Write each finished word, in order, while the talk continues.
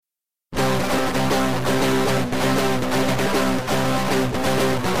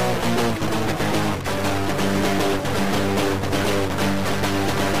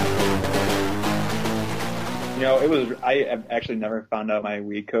I have actually never found out my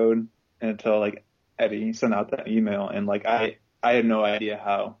Wii code until like Eddie sent out that email, and like I had no idea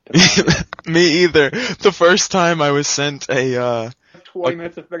how to find it. Me either. The first time I was sent 20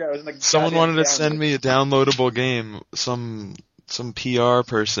 minutes to figure out. It was like someone wanted to send me a downloadable game, some PR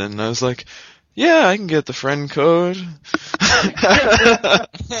person, and I was like, yeah, I can get the friend code. I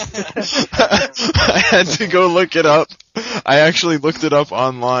had to go look it up. I actually looked it up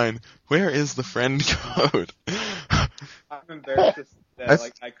online. Where is the friend code? I'm embarrassed to say that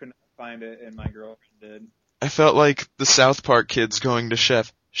like I couldn't find it, and my girlfriend did. I felt like the South Park kids going to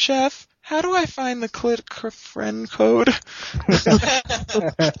Chef. Chef, how do I find the friend code?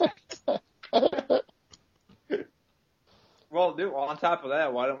 Well, dude, on top of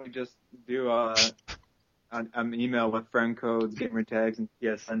that, why don't we just do an email with friend codes, gamer tags, and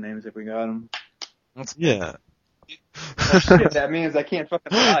PSN names if we got them? Yeah. Shit, that means I can't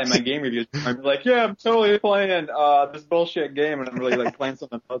fucking lie. My game reviews, I'm like, yeah, I'm totally playing this bullshit game, and I'm really like playing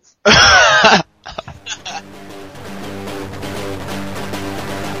something else.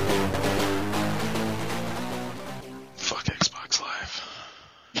 Fuck Xbox Live.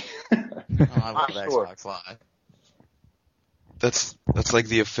 I love Xbox Live. That's like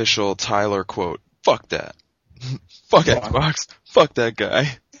the official Tyler quote. Fuck that. Fuck Xbox. Fuck that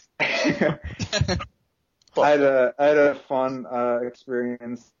guy. I had a fun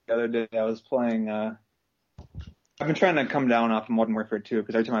experience the other day. I was playing. I've been trying to come down off of Modern Warfare 2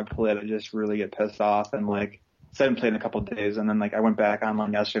 because every time I play it, I just really get pissed off, and like, so I haven't played in a couple of days, and then like I went back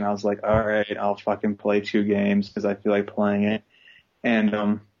online yesterday and I was like, all right, I'll fucking play 2 games because I feel like playing it,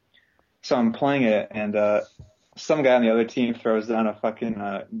 and so I'm playing it, and some guy on the other team throws down a fucking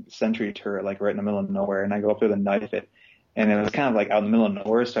sentry turret like right in the middle of nowhere, and I go up there to knife it. And it was kind of like out in the middle of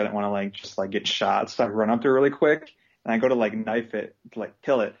nowhere, so I didn't want to like just like get shot. So I run up there really quick, and I go to like knife it, to like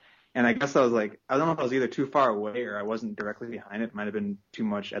kill it. And I guess I was like, I don't know if I was either too far away or I wasn't directly behind it. It might have been too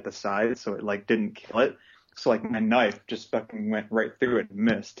much at the side, so it like didn't kill it. So like my knife just fucking went right through it and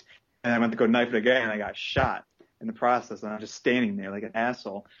missed. And I went to go knife it again, and I got shot in the process. And I'm just standing there like an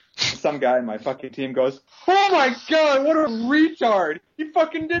asshole. And some guy in my fucking team goes, "Oh my god, what a retard! He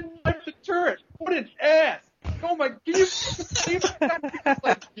fucking didn't knife the turret. What an ass!" Oh my, can you see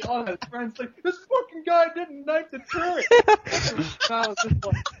like yelling at his friends like, this fucking guy didn't knife the turret. I was just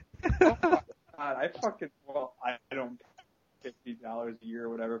like, oh my god, I don't pay $50 a year or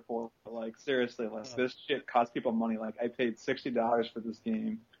whatever for it, but like seriously, like this shit costs people money. Like I paid $60 for this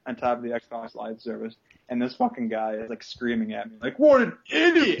game on top of the Xbox Live service, and this fucking guy is like screaming at me like, what an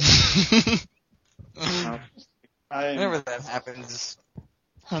idiot! Whenever that happens.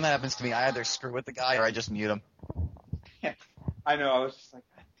 When that happens to me, I either screw with the guy or I just mute him. Yeah, I know. I was just like,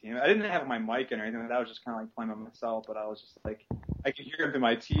 God damn it. I didn't have my mic in or anything. I was just kind of like playing by myself, but I was just like, I could hear him through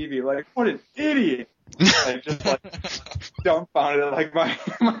my TV, like, what an idiot! I just like dumbfounded at like my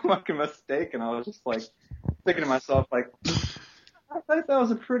fucking mistake, and I was just like thinking to myself, like, I thought that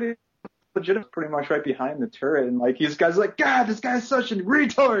was a pretty legit, pretty much right behind the turret, and like these guys like, God, this guy's such a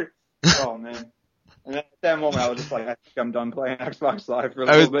retard. Oh man. And at that moment, I was just like, I think I'm done playing Xbox Live for a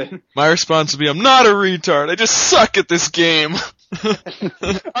little bit. My response would be, I'm not a retard. I just suck at this game.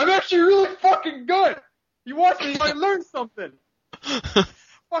 I'm actually really fucking good. You watch me, you might learn something.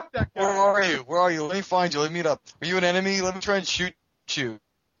 Fuck that guy. Where are you? Let me find you. Let me meet up. Are you an enemy? Let me try and shoot you. Is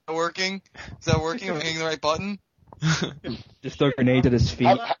that working? Am I hitting the right button? Just throw grenades at his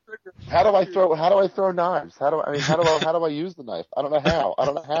feet. How do I throw knives? How do I use the knife? I don't know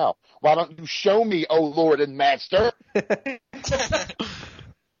how. Why don't you show me, oh Lord and Master?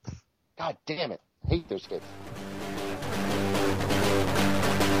 God damn it. I hate those kids.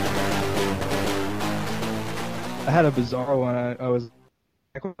 I had a bizarre one. I was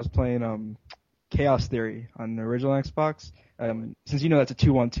playing Chaos Theory on the original Xbox. Since you know that's a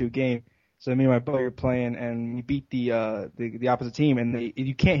 2-1-2 game, so me and my buddy were playing, and we beat the opposite team, and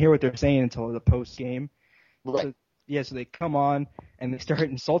you can't hear what they're saying until the post game. Right. So they come on and they start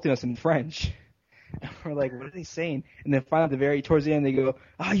insulting us in French. And we're like, what are they saying? And then finally, towards the end, they go,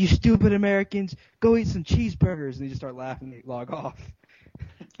 "Ah, you stupid Americans, go eat some cheeseburgers," and they just start laughing and they log off.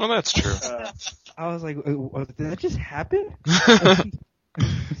 Well, that's true. I was like, did that just happen?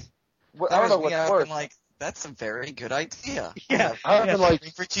 Well, I don't know what's worse. Like, that's a very good idea. Yeah. I've been like,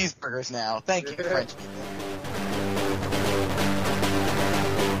 for cheeseburgers now. Thank you, French people.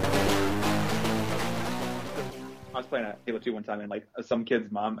 I was playing Halo 2 one time, and like some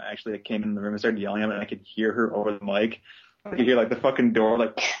kid's mom actually came in the room and started yelling at me, and I could hear her over the mic. I could hear like the fucking door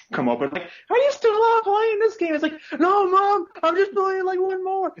like come open, like, "Are you still out playing this game?" It's like, "No, Mom, I'm just playing like one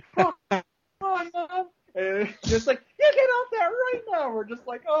more." Come on, Mom. And just like, you get off that right now. We're just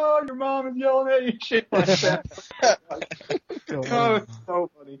like, oh, your mom is yelling at you, shit like that. Oh, it's so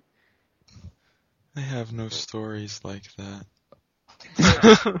funny. I have no stories like that.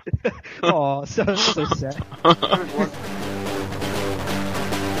 Oh, so sad.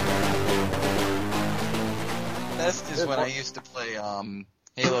 Best is when I used to play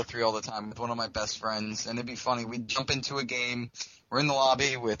Halo 3 all the time with one of my best friends, and it'd be funny. We'd jump into a game, we're in the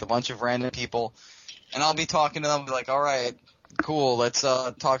lobby with a bunch of random people, and I'll be talking to them, be like, all right, cool, let's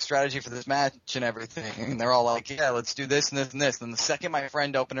talk strategy for this match and everything. And they're all like, yeah, let's do this and this and this. And the second my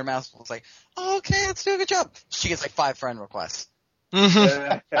friend opened her mouth, was like, oh, okay, let's do a good job. She gets like 5 friend requests.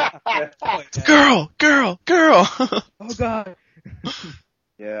 Girl! Oh god.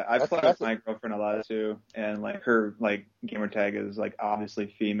 Yeah, I play with my girlfriend a lot too, and like her like gamer tag is like obviously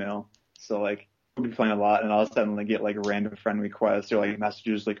female, so like we'll be playing a lot, and all of a sudden they get like a random friend request or like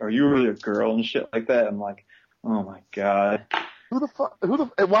messages like, "Are you really a girl?" and shit like that. I'm like, oh my god.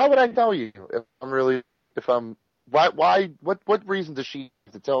 Why would I tell you what reason does she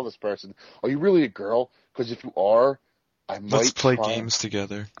have to tell this person? Are you really a girl? Because if you are, I might Let's play try games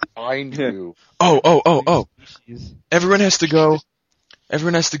together. find you. Oh. Everyone has to go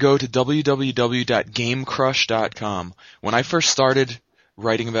to www.gamecrush.com. When I first started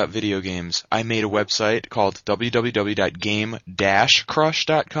writing about video games, I made a website called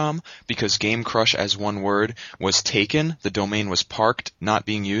www.game-crush.com because Game Crush as one word was taken. The domain was parked, not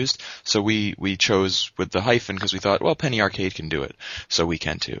being used. So we chose with the hyphen because we thought, well, Penny Arcade can do it, so we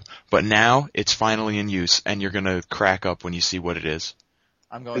can too. But now it's finally in use, and you're going to crack up when you see what it is.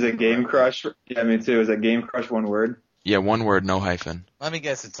 Is it Game Crush? Yeah, me too. Is it Game Crush one word? Yeah, one word, no hyphen. Let me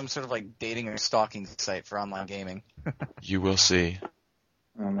guess, it's some sort of like dating or stalking site for online gaming. You will see.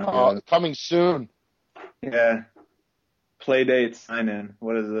 Oh my god. Coming soon. Yeah. Playdate sign in.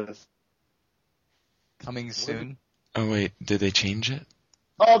 What is this? Coming soon. Oh wait, did they change it?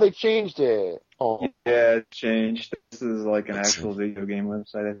 Oh, they changed it. Oh, Yeah, it changed. This is like an Let's actual video game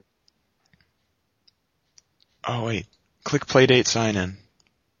website. Oh wait, click Playdate sign in.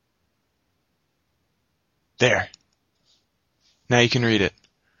 There. Now you can read it.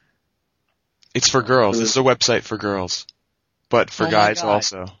 It's for girls. This is a website for girls. But for Oh my guys God.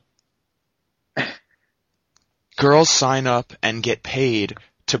 also. Girls sign up and get paid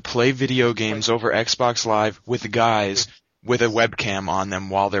to play video games over Xbox Live with guys with a webcam on them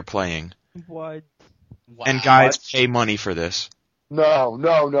while they're playing. What? Wow. And guys pay money for this. no.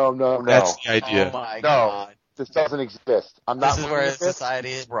 That's the idea. Oh my No. god. This doesn't exist. I'm not This is looking where at this.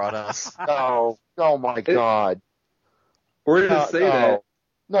 society has brought us. No. Oh my god. Where did it say that?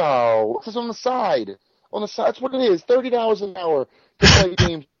 No. This is on the side. On the side. That's what it is. $30 an hour to play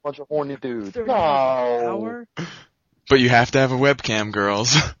games with a bunch of horny dudes. $30 No. an hour? But you have to have a webcam,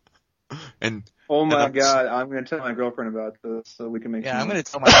 girls. And Oh my And I'm- god, I'm gonna tell my girlfriend about this so we can make Yeah, some I'm money. gonna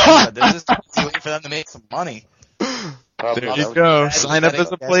tell my friends about this. This is an easy way for them to make some money. there you go. Sign up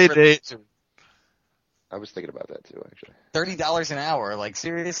as a play date. I was thinking about that too, actually. $30 an hour, like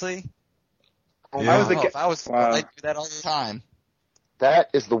seriously? Yeah. I was a If I was, Wow. I'd do that all the time. That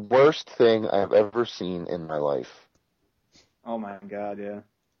is the worst thing I've ever seen in my life. Oh my god, yeah.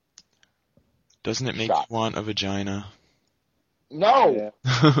 Doesn't it make Shot. you want a vagina? No.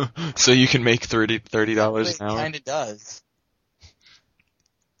 Yeah. So you can make $30 It an hour? kind of does.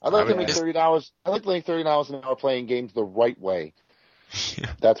 I'd like to I make would- $30. I'd like to make $30 an hour playing games the right way.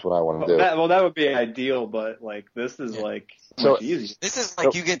 Yeah. That's what I want to do. That would be ideal, but like this is Yeah. like So- much easier. This is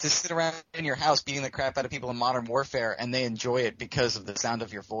like you get to sit around in your house beating the crap out of people in Modern Warfare, and they enjoy it because of the sound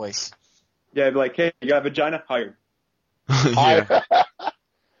of your voice. Yeah, I'd be like, hey, you got a vagina? Hired. Yeah.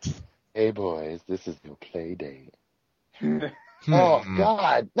 Hey boys, this is your play date. Hmm. Oh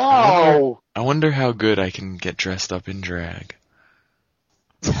God, no! I wonder how good I can get dressed up in drag.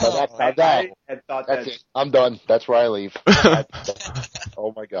 That's I had thought That's that. it. I'm done. That's where I leave.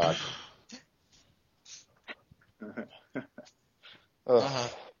 Oh my God. Ugh.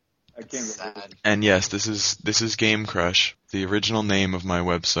 I can't believe it. Sad. And yes, this is Game Crush, the original name of my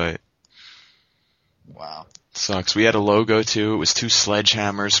website. Wow. Sucks. We had a logo too. It was 2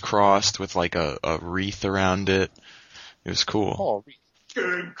 sledgehammers crossed with like a wreath around it. It was cool. Oh,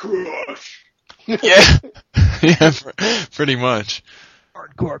 Game Crush. Yeah. Yeah, pretty much.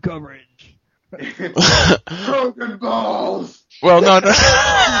 Hardcore coverage. Broken balls. Well, no.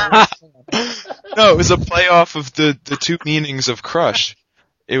 No, it was a playoff of the 2 meanings of crush.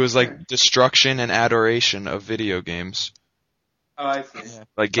 It was like destruction and adoration of video games. Oh, I see. Yeah.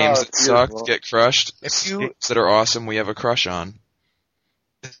 Like games Oh, that sucked beautiful. get crushed. If you Games that are awesome we have a crush on.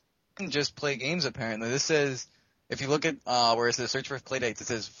 can just play games, apparently. This says if you look at where it says search for playdates, it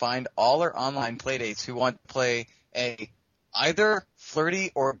says find all our online playdates who want to play a either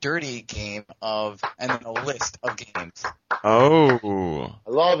flirty or dirty game and then a list of games. Oh. I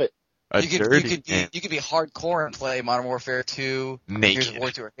love it. A dirty game. You could be hardcore and play Modern Warfare 2, Naked. Gears of War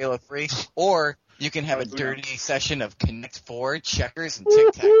 2, or Halo 3, or you can have a dirty session of Connect 4, checkers, and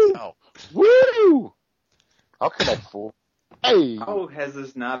tic-tac-toe. Woo! I'll Connect 4. Hey! How has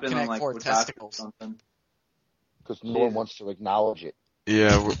this not been Connect on like four Kotaku or testicles. something? Because no one wants to acknowledge it.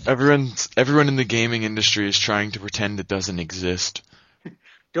 Yeah, everyone in the gaming industry is trying to pretend it doesn't exist.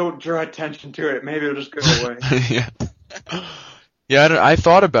 Don't draw attention to it. Maybe it'll just go away. Yeah. Yeah, I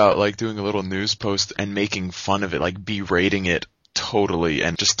thought about like doing a little news post and making fun of it, like berating it totally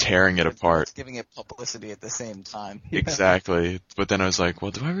and just tearing it apart. It's giving it publicity at the same time. Exactly. But then I was like,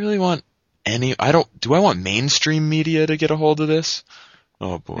 well, do I really want do I want mainstream media to get a hold of this?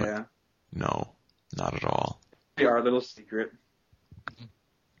 Oh boy. Yeah. No, not at all. Be our little secret.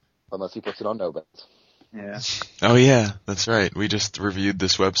 Unless he puts it on Nobet. Yeah. Oh yeah, that's right. We just reviewed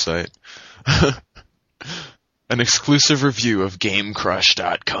this website. An exclusive review of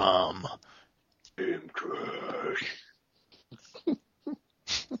GameCrush.com. Game Crush.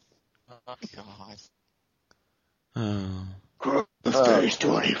 Oh, God. Oh. Face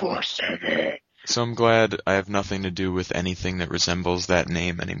 24/7. So I'm glad I have nothing to do with anything that resembles that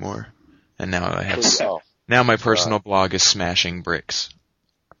name anymore. And now I have. Oh, Now my personal blog is Smashing Bricks.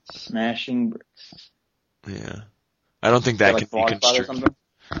 Smashing bricks. Yeah. I don't think that Like can be Blogspot or construed.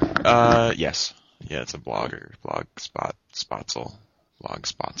 something? Yes. Yeah, it's a blogger. Spotsel.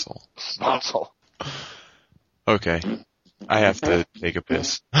 Sponsel. Okay. I have to take a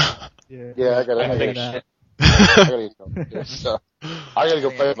piss. Yeah, I gotta take go. shit. I gotta go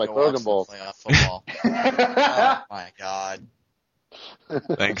play with my Go Krogan watch Bowl. some playoff football. Oh my God.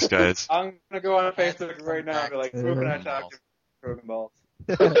 Thanks, guys. I'm gonna go on Facebook right now and be like, who can I talk to? Krogan Balls.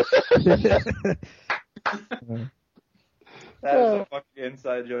 That is a fucking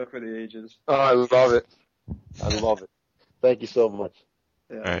inside joke for the ages. Oh, I love it. I love it. Thank you so much.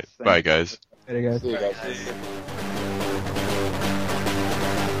 Yeah, All right. thanks. Bye, guys. Hey guys. See you guys.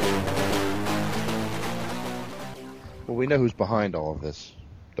 Well, we know who's behind all of this,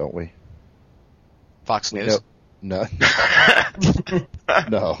 don't we? Fox News. No.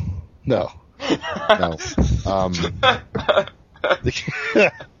 No. No. No.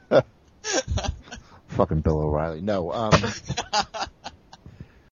 Fucking Bill O'Reilly. No.